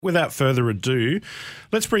Without further ado,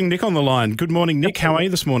 let's bring Nick on the line. Good morning, Nick. How are you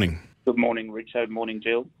this morning? Good morning, Richard. Morning,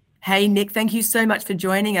 Jill. Hey, Nick, thank you so much for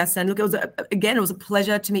joining us. And look, it was a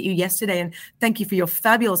pleasure to meet you yesterday, and thank you for your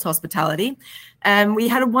fabulous hospitality. We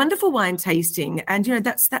had a wonderful wine tasting, and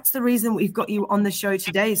that's the reason we've got you on the show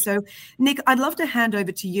today. So, Nick, I'd love to hand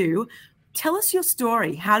over to you. Tell us your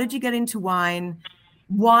story. How did you get into wine?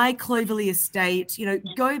 Why Clovely Estate?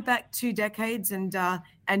 Go back 2 decades and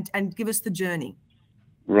give us the journey.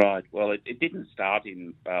 Right. Well, it didn't start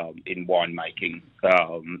in winemaking,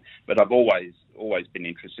 but I've always been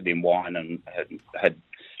interested in wine and had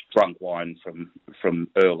drunk wine from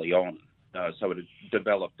early on. So it had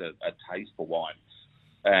developed a taste for wine,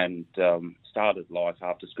 and started life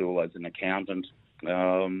after school as an accountant,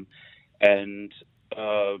 and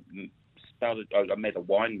I met a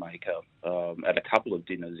winemaker at a couple of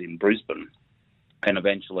dinners in Brisbane, and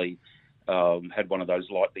eventually had one of those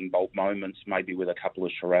lightning bolt moments, maybe with a couple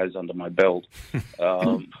of Shiraz under my belt,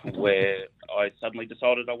 where I suddenly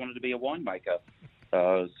decided I wanted to be a winemaker.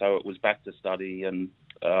 So it was back to study, and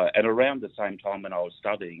around the same time when I was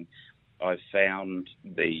studying, I found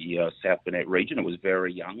the South Burnett region. It was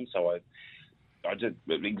very young, so I don't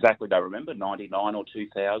remember, 99 or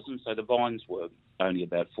 2000, so the vines were only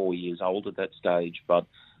about 4 years old at that stage. But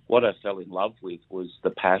what I fell in love with was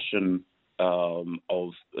the passion of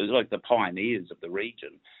the pioneers of the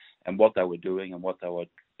region and what they were doing and what they were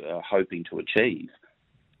hoping to achieve.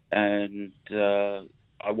 And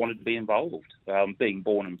I wanted to be involved. Being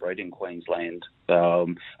born and bred in Queensland, I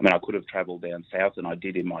could have travelled down south, and I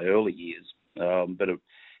did in my early years, but it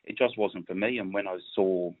just wasn't for me. And when I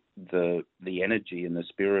saw the energy and the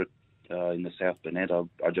spirit in the South Burnett,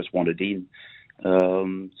 I just wanted in.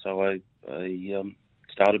 So I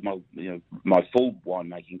started my full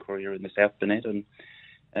winemaking career in the South Burnett,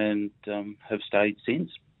 and have stayed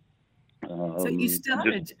since. So you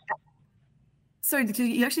started.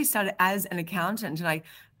 You actually started as an accountant, and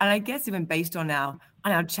I guess even based on our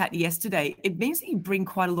chat yesterday, it means that you bring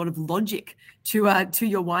quite a lot of logic to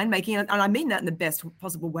your winemaking, and I mean that in the best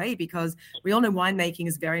possible way, because we all know winemaking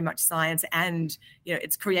is very much science, and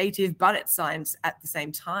it's creative, but it's science at the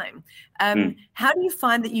same time. How do you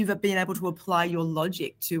find that you've been able to apply your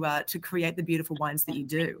logic to create the beautiful wines that you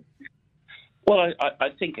do? Well, I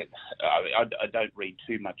think I don't read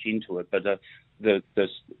too much into it, but the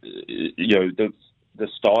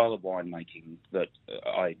style of winemaking that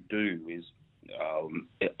I do is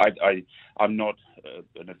I'm not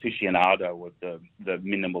an aficionado of the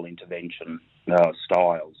minimal intervention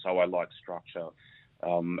style. So I like structure,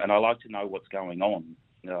 and I like to know what's going on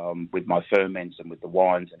with my ferments and with the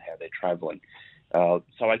wines and how they're travelling.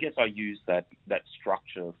 So I guess I use that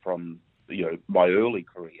structure from my early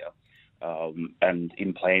career and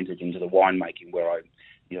implant it into the winemaking, where I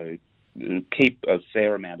keep a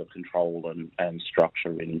fair amount of control and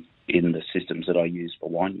structure in the systems that I use for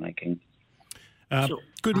winemaking. Sure.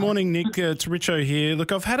 Good morning, Nick. It's Richo here.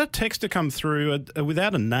 Look, I've had a texter come through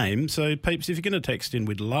without a name, so peeps, if you're going to text in,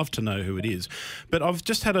 we'd love to know who it is. But I've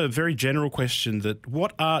just had a very general question that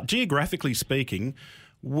geographically speaking,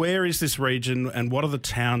 where is this region and what are the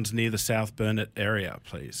towns near the South Burnett area,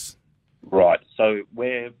 please? Right. So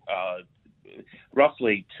we're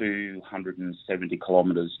roughly 270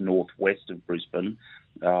 kilometres northwest of Brisbane,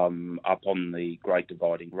 up on the Great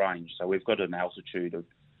Dividing Range. So we've got an altitude of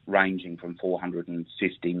ranging from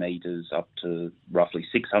 450 metres up to roughly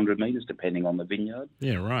 600 metres, depending on the vineyard.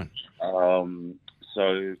 Yeah, right.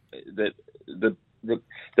 So the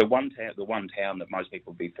one town that most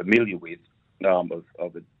people would be familiar with of a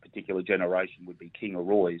particular generation would be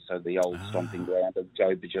Kingaroy, so the old stomping ground of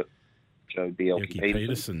Joe Bielke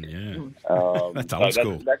Peterson. Yeah, that's old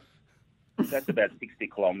school. That's about 60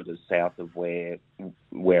 kilometres south of where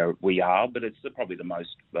we are, but it's probably the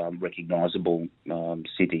most recognisable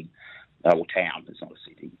city or town. It's not a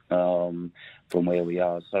city from where we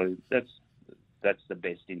are. So that's the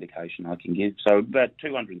best indication I can give. So about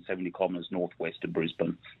 270 kilometres northwest of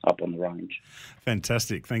Brisbane, up on the range.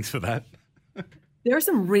 Fantastic. Thanks for that. There are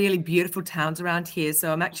some really beautiful towns around here.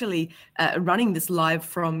 So I'm actually running this live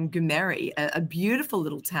from Goomeri, a beautiful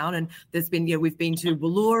little town. And there's been, we've been to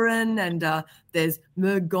Woollooran, and there's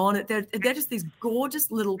Murgon. They're just these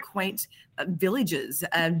gorgeous little quaint villages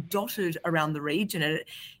dotted around the region. And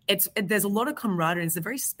there's a lot of camaraderie. It's a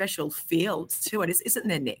very special feel to it, isn't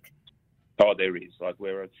there, Nick? Oh, there is. Like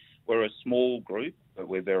we're a small group, but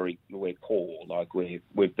we're core. Like we've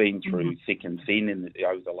been through thick and thin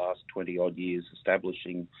over the last 20 odd years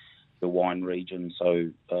establishing the wine region. So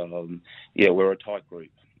we're a tight group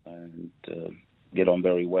and get on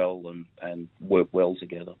very well and work well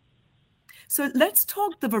together. So let's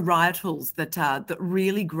talk the varietals that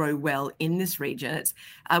really grow well in this region. It's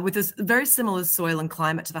with this very similar soil and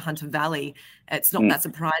climate to the Hunter Valley. It's not that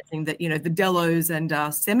surprising that, Verdelho's and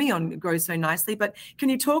Semillon grow so nicely. But can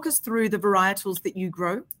you talk us through the varietals that you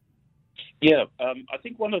grow? Yeah, I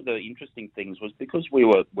think one of the interesting things was because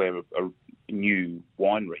we're a new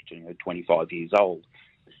wine region, 25 years old.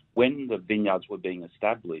 When the vineyards were being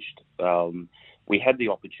established, we had the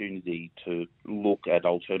opportunity to look at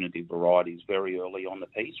alternative varieties very early on the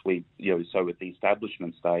piece. So at the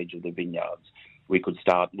establishment stage of the vineyards, we could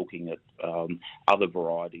start looking at other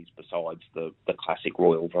varieties besides the classic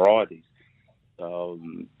royal varieties.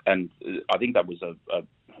 And I think that was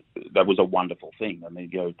a wonderful thing. I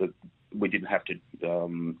mean, we didn't have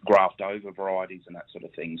to graft over varieties and that sort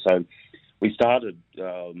of thing. So we started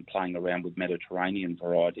playing around with Mediterranean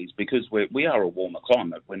varieties because we are a warmer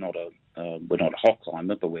climate. We're not a hot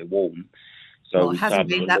climate, but we're warm. So well, it hasn't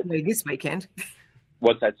been that way this weekend.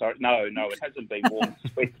 What's that? Sorry, no, it hasn't been warm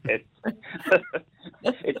this weekend.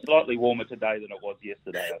 It's slightly warmer today than it was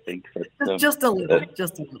yesterday, I think. But, just a little.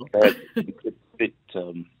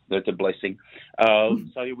 That's a blessing.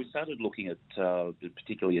 So we started looking at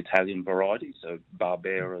particularly Italian varieties, so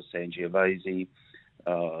Barbera, Sangiovese,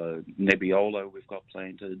 Nebbiolo we've got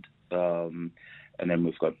planted, and then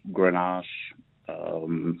we've got Grenache.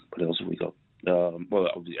 What else have we got? Well,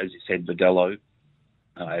 as you said, Verdelho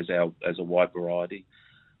as a white variety,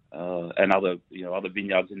 and other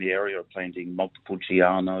vineyards in the area are planting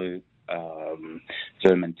Montepulciano,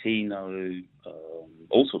 Vermentino,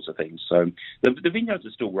 all sorts of things. So the vineyards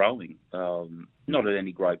are still growing, not at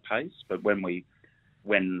any great pace, but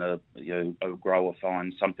when a grower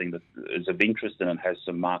finds something that is of interest and it has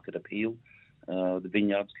some market appeal, the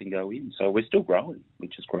vineyards can go in. So we're still growing,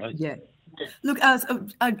 which is great. Yeah. Look, I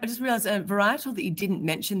just realised a varietal that you didn't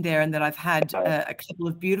mention there, and that I've had a couple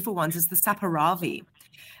of beautiful ones, is the Saperavi.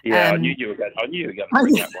 Yeah, I knew you were going to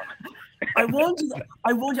bring that one.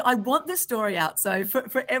 I want this story out. So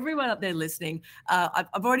for everyone up there listening,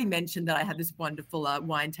 I've already mentioned that I had this wonderful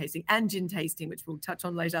wine tasting and gin tasting, which we'll touch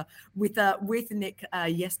on later, with Nick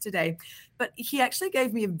yesterday. But he actually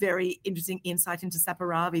gave me a very interesting insight into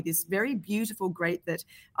Saperavi, this very beautiful grape that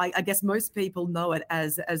I guess most people know it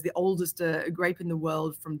as the oldest grape in the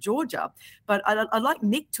world from Georgia. But I'd like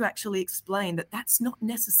Nick to actually explain that that's not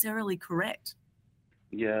necessarily correct.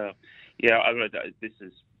 Yeah. This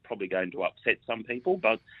is probably going to upset some people,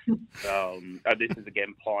 but this is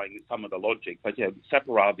again applying some of the logic. But yeah,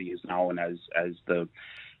 Saperavi is known as the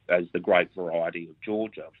grape variety of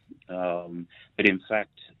Georgia, but in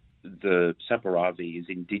fact, the Saperavi is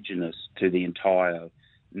indigenous to the entire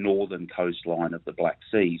northern coastline of the Black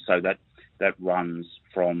Sea. So that runs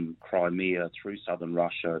from Crimea through southern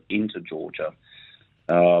Russia into Georgia.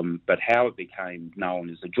 But how it became known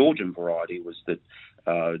as a Georgian variety was that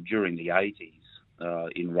during the 80s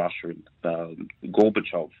in Russia,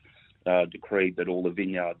 Gorbachev decreed that all the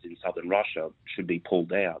vineyards in southern Russia should be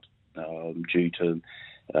pulled out due to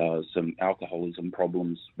some alcoholism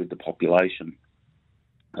problems with the population.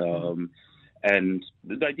 And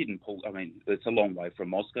they didn't pull, I mean, it's a long way from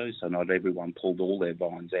Moscow, so not everyone pulled all their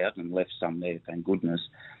vines out and left some there, thank goodness.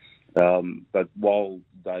 But while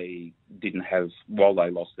they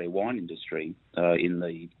lost their wine industry in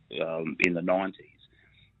the 90s,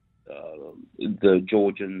 the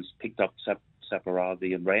Georgians picked up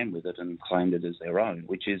Saperavi and ran with it and claimed it as their own,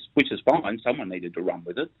 which is fine. Someone needed to run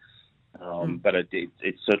with it, but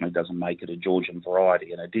it certainly doesn't make it a Georgian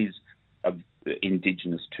variety, and it is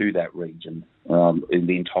indigenous to that region in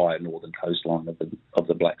the entire northern coastline of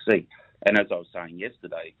the Black Sea. And as I was saying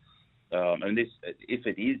yesterday, and this, if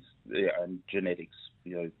it is, and genetics,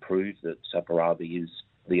 prove that Saperavi is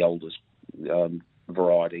the oldest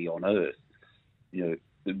variety on Earth.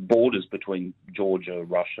 The borders between Georgia,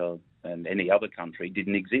 Russia, and any other country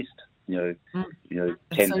didn't exist.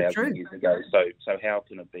 10,000 years ago. So how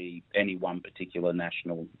can it be any one particular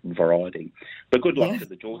national variety? But good luck to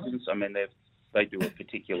the Georgians. I mean, they do a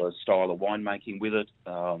particular style of winemaking with it.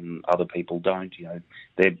 Other people don't.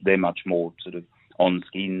 They're much more sort of on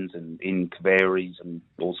skins and in caveries and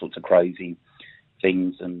all sorts of crazy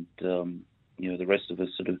things. And the rest of us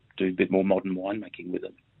sort of do a bit more modern winemaking with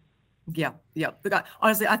it. Yeah. Look,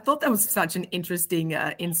 honestly, I thought that was such an interesting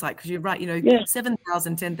insight, because you're right.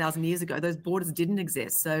 7,000, 10,000 years ago, those borders didn't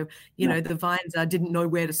exist. So, the vines didn't know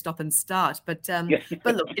where to stop and start. But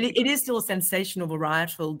but look, it is still a sensational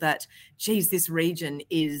varietal that, geez, this region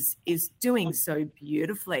is doing so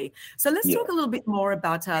beautifully. So let's talk a little bit more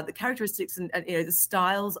about the characteristics and the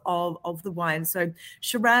styles of the wine. So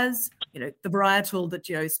Shiraz, the varietal that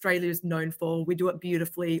Australia is known for, we do it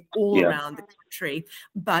beautifully all around the tree.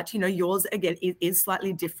 But, yours, again, is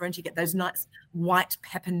slightly different. You get those nice white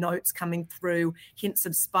pepper notes coming through, hints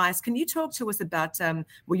of spice. Can you talk to us about,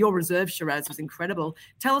 your reserve Shiraz was incredible.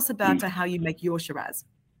 Tell us about how you make your Shiraz.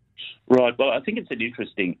 Right. Well, I think it's an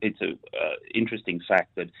interesting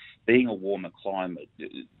fact that being a warmer climate,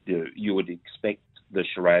 you would expect the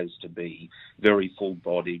Shiraz to be very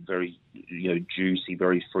full-bodied, very juicy,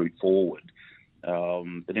 very fruit-forward.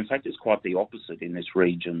 But in fact, it's quite the opposite in this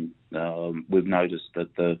region. We've noticed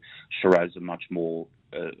that the Shiraz are much more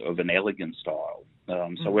of an elegant style.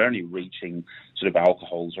 So we're only reaching sort of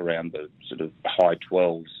alcohols around the sort of high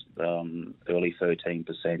 12s, early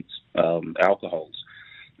 13% alcohols.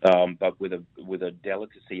 But with a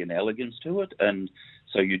delicacy and elegance to it, and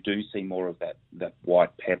so you do see more of that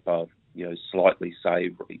white pepper, slightly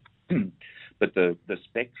savoury. But the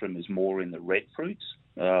spectrum is more in the red fruits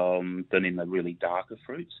than in the really darker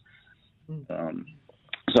fruits.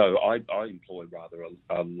 So I employ rather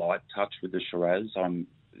a light touch with the Shiraz. I'm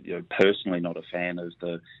personally not a fan of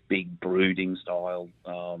the big brooding style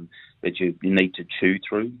that you need to chew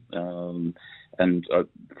through. And I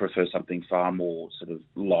prefer something far more sort of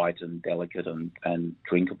light and delicate and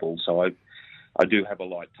drinkable. So I do have a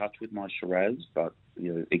light touch with my Shiraz, but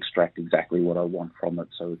extract exactly what I want from it.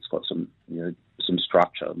 So it's got some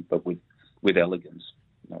structure, but with elegance,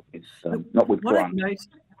 not with grunt.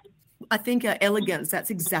 I think elegance, that's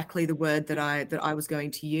exactly the word that I was going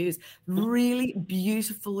to use. Really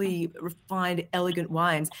beautifully refined, elegant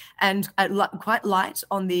wines, and quite light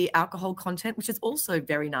on the alcohol content, which is also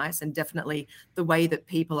very nice, and definitely the way that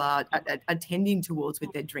people are tending towards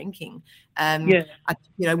with their drinking. We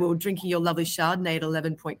were drinking your lovely Chardonnay at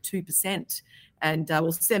 11.2%. And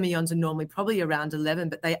Semillons are normally probably around 11,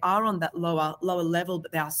 but they are on that lower level,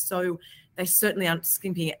 but they certainly aren't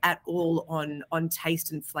skimping at all on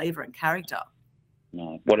taste and flavour and character.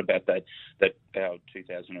 No. What about that our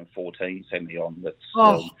 2014 Semillon that's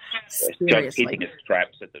just hitting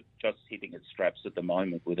its straps at the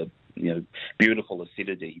moment with a beautiful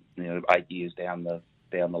acidity 8 years down the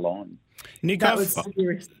line. Nick,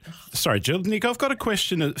 sorry, Jill. Nick, I've got a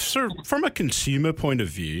question. Sort of from a consumer point of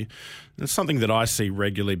view, it's something that I see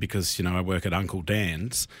regularly because I work at Uncle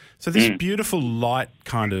Dan's. So this beautiful light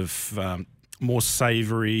kind of more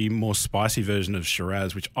savoury, more spicy version of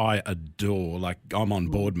Shiraz, which I adore. Like, I'm on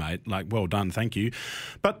board, mate. Like, well done, thank you.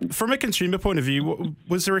 But from a consumer point of view,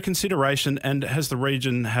 was there a consideration, and has the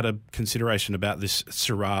region had a consideration about this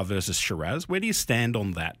Syrah versus Shiraz? Where do you stand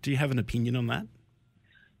on that? Do you have an opinion on that?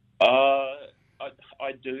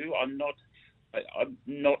 I do. I'm not.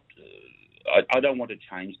 I don't want to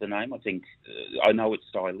change the name. I think I know it's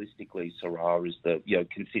stylistically Syrah is the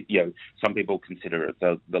some people consider it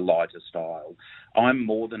the lighter style. I'm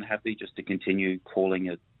more than happy just to continue calling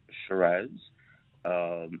it Shiraz.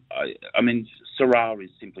 I mean, Syrah is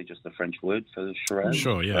simply just the French word for Shiraz.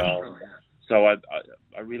 Sure, yeah. So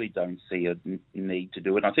I really don't see a need to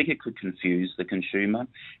do it. I think it could confuse the consumer.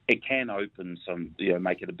 It can open some,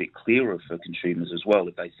 make it a bit clearer for consumers as well.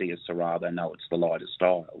 If they see a Syrah, they know it's the lighter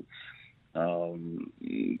style. No,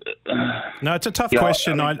 it's a tough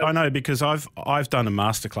question. I know, because I've done a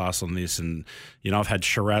masterclass on this, and I've had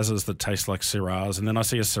Shirazes that taste like Syrahs, and then I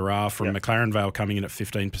see a Syrah from McLaren Vale coming in at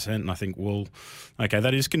 15%, and I think, well, okay,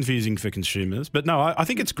 that is confusing for consumers. But no, I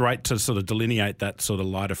think it's great to sort of delineate that sort of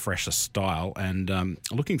lighter, fresher style, and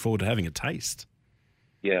looking forward to having a taste.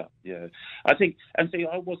 Yeah. I think, and see,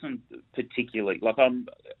 I wasn't particularly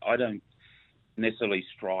I don't necessarily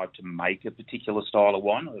strive to make a particular style of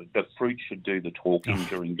wine. The fruit should do the talking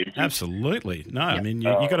during vintage. Absolutely. No, I mean, you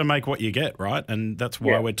got to make what you get, right? And that's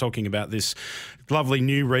why we're talking about this lovely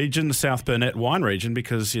new region, the South Burnett wine region,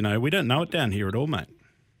 because, we don't know it down here at all, mate.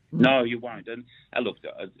 No, you won't. And look,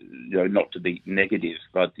 not to be negative,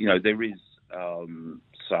 but, there is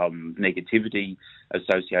some negativity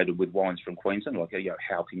associated with wines from Queensland, like,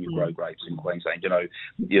 how can you grow grapes in Queensland?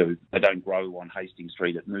 They don't grow on Hastings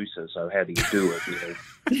Street at Noosa, so how do you do it?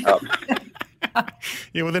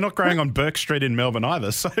 Yeah, well, they're not growing on Burke Street in Melbourne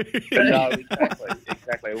either, so... No,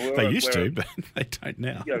 exactly. They used to, but they don't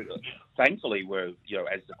now. Thankfully, we're,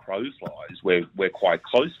 as the crow flies, we're quite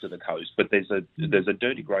close to the coast, but there's a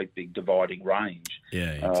dirty, great big dividing range.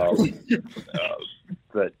 Yeah, exactly.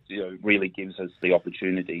 That really gives us the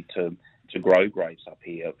opportunity to grow grapes up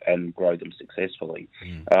here and grow them successfully.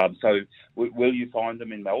 So will you find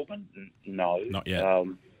them in Melbourne? No. Not yet.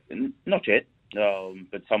 Not yet.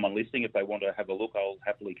 But someone listening, if they want to have a look, I'll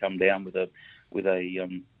happily come down with a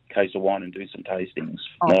case of wine and do some tastings.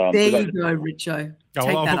 There you go, Richo. Take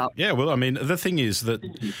that up. Yeah, well, I mean, the thing is that...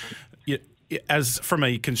 as from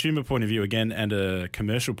a consumer point of view, again, and a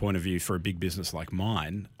commercial point of view for a big business like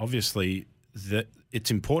mine, obviously that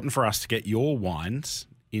it's important for us to get your wines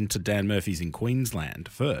into Dan Murphy's in Queensland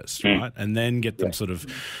first, right? And then get them sort of,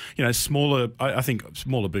 smaller, I think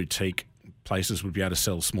smaller boutique places would be able to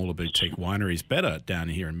sell smaller boutique wineries better down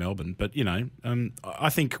here in Melbourne. But, I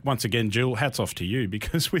think, once again, Jill, hats off to you,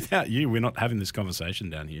 because without you, we're not having this conversation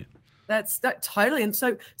down here. That totally. And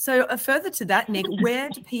so further to that, Nick,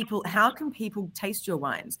 how can people taste your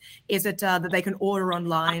wines? Is it that they can order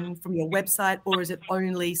online from your website, or is it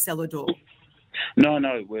only cellar door? No,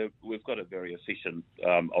 we've got a very efficient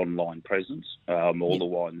online presence. All the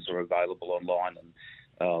wines are available online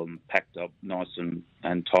and packed up nice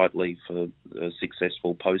and tightly for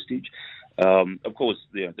successful postage. Of course,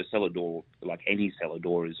 the cellar door, like any cellar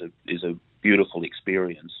door, is a beautiful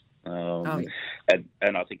experience.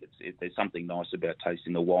 And I think there's something nice about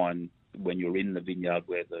tasting the wine when you're in the vineyard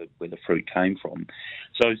where the fruit came from.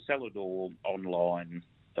 So cellar door online.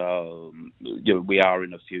 We are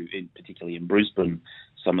in a few, particularly in Brisbane,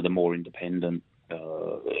 some of the more independent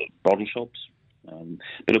bottle shops.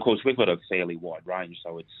 But of course, we've got a fairly wide range,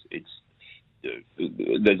 so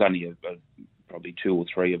there's only probably 2 or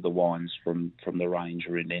 3 of the wines from the range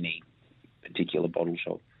are in any particular bottle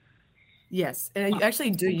shop. Yes, and you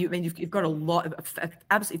actually do. You've got a lot of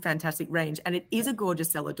absolutely fantastic range, and it is a gorgeous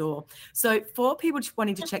cellar door. So for people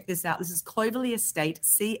wanting to check this out, this is Clovely Estate,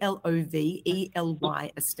 Clovely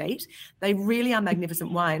Estate. They really are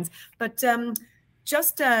magnificent wines. But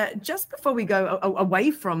just before we go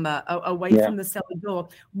away from the cellar door,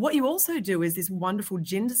 what you also do is this wonderful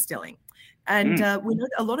gin distilling. And we know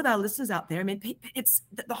a lot of our listeners out there, I mean, it's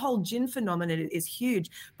the whole gin phenomenon is huge.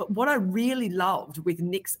 But what I really loved with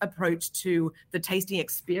Nick's approach to the tasting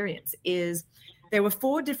experience is there were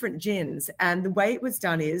 4 different gins. And the way it was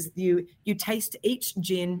done is you taste each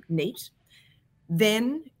gin neat.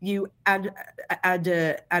 Then you add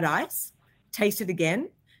ice, taste it again.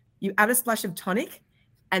 You add a splash of tonic.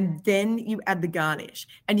 And then you add the garnish,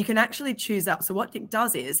 and you can actually choose up. So what Nick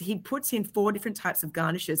does is he puts in 4 different types of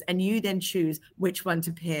garnishes, and you then choose which one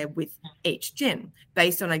to pair with each gin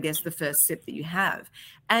based on, I guess, the first sip that you have.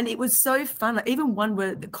 And it was so fun. Like, even one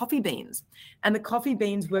were the coffee beans, and the coffee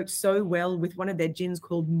beans worked so well with one of their gins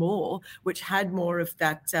called More, which had more of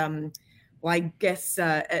that,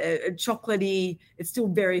 chocolatey. It's still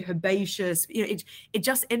very herbaceous. It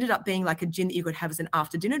just ended up being like a gin that you could have as an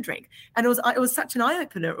after dinner drink, and it was such an eye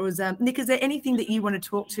opener. It was Nick. Is there anything that you want to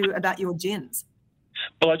talk to about your gins?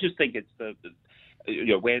 Well, I just think it's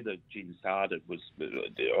where the gin started was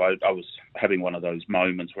I was having one of those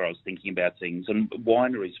moments where I was thinking about things, and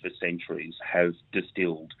wineries for centuries have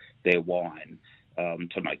distilled their wine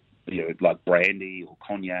to make like brandy or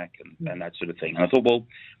cognac and that sort of thing. And I thought, well,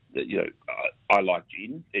 I like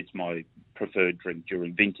gin. It's my preferred drink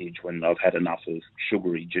during vintage when I've had enough of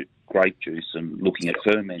sugary grape juice and looking at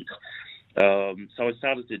ferments. So I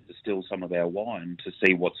started to distill some of our wine to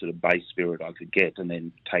see what sort of base spirit I could get, and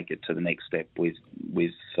then take it to the next step with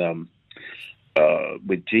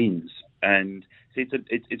gins. And see,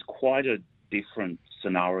 it's quite a different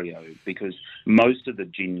scenario, because most of the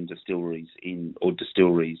gin distilleries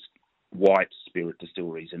white spirit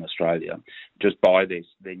distilleries in Australia just buy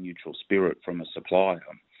their neutral spirit from a supplier,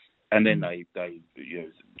 and then they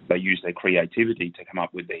use their creativity to come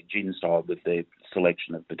up with their gin style with their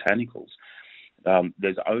selection of botanicals.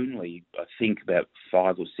 There's only, I think, about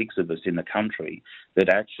 5 or 6 of us in the country that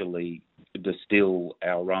actually distill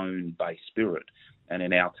our own base spirit. And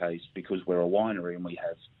in our case, because we're a winery and we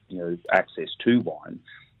have access to wine,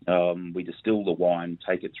 we distill the wine,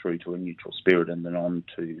 take it through to a neutral spirit, and then on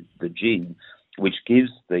to the gin, which gives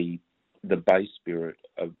the base spirit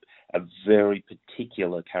a very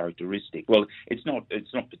particular characteristic. Well, it's not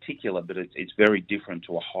particular, but it's very different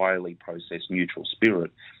to a highly processed neutral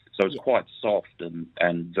spirit. So it's quite soft and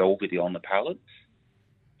velvety on the palate.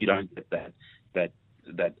 You don't get that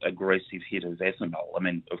aggressive hit of ethanol. I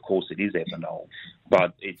mean, of course, it is ethanol,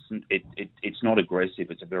 but it's not aggressive.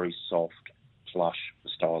 It's a very soft, flush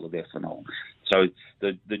style of ethanol. So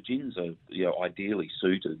the gins are ideally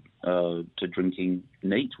suited to drinking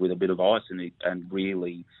neat with a bit of ice in it, and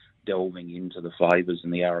really delving into the flavours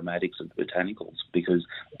and the aromatics of the botanicals, because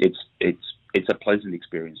it's a pleasant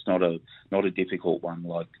experience, not a difficult one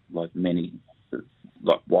like many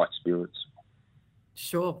white spirits.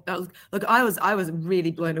 Sure. Look, I was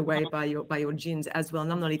really blown away by your gins as well,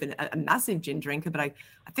 and I'm not even a massive gin drinker, but I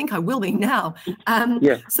think I will be now.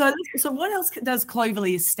 So what else does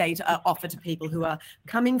Clovely Estate offer to people who are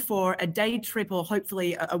coming for a day trip, or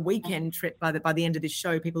hopefully a weekend trip by the end of this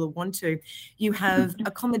show? People who want to. You have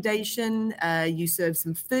accommodation. You serve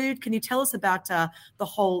some food. Can you tell us about the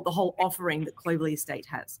whole offering that Clovely Estate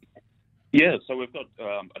has? Yeah, so we've got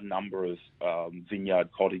a number of vineyard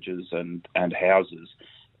cottages and houses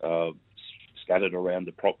scattered around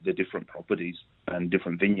the different properties and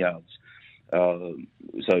different vineyards, so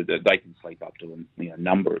that they can sleep up to a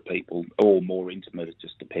number of people, or more intimate. It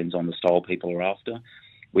just depends on the style people are after.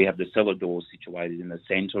 We have the cellar door situated in the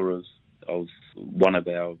centre of one of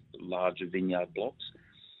our larger vineyard blocks,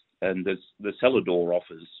 and the cellar door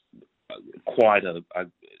offers quite a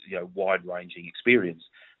wide-ranging experience.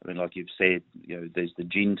 I mean, like you've said, there's the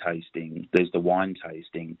gin tasting, there's the wine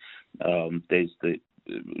tasting, there's the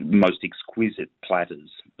most exquisite platters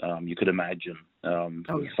you could imagine.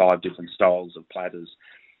 5 different styles of platters,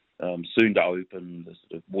 soon to open, the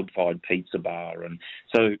sort of wood-fired pizza bar, and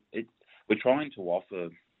so we're trying to offer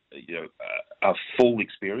a full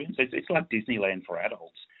experience. It's like Disneyland for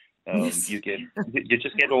adults. Yes. You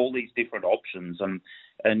just get all these different options,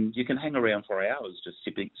 and you can hang around for hours just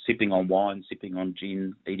sipping on wine, sipping on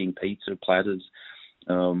gin, eating pizza platters.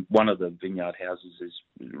 One of the vineyard houses is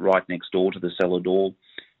right next door to the cellar door,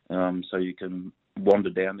 so you can wander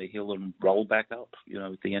down the hill and roll back up.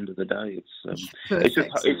 At the end of the day,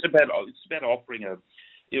 it's about offering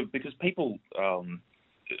because people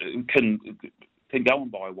can go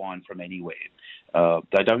and buy wine from anywhere.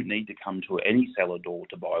 They don't need to come to any cellar door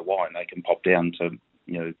to buy wine. They can pop down to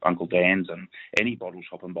Uncle Dan's and any bottle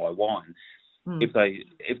shop and buy wine. If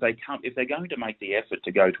they're going to make the effort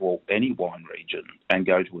to go to any wine region and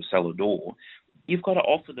go to a cellar door, you've got to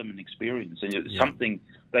offer them an experience, and something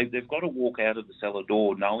they've got to walk out of the cellar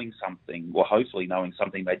door knowing something, or hopefully knowing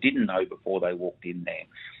something they didn't know before they walked in there,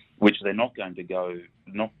 which they're not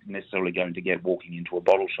necessarily going to get walking into a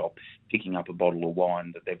bottle shop, picking up a bottle of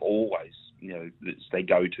wine that they've always, it's their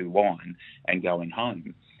go-to wine, and going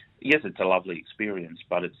home. Yes, it's a lovely experience,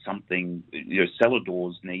 but it's something, cellar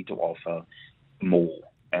doors need to offer more.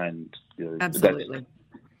 And absolutely.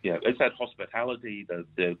 It's that hospitality,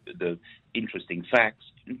 the interesting facts,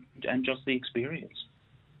 and just the experience.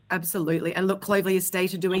 Absolutely. And look, Clovely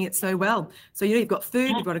Estate are doing it so well. So, you've got food,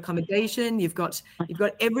 you've got accommodation, you've got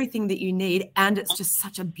everything that you need, and it's just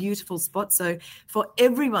such a beautiful spot. So for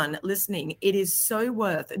everyone listening, it is so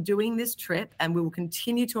worth doing this trip, and we will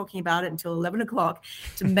continue talking about it until 11 o'clock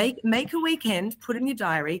to make a weekend, put in your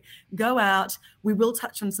diary, go out. We will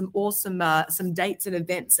touch on some awesome some dates and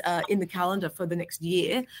events in the calendar for the next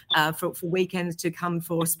year for weekends to come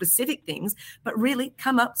for specific things. But really,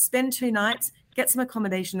 come up, spend 2 nights, get some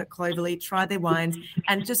accommodation at Clovely, try their wines,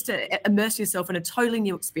 and just to immerse yourself in a totally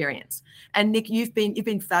new experience. And Nick, you've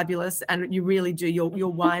been fabulous, and you really do.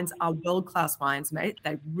 Your wines are world-class wines, mate.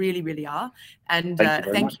 They really, really are. And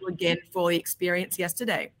thank you again for the experience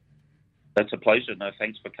yesterday. That's a pleasure. No,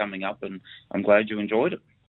 thanks for coming up, and I'm glad you enjoyed it.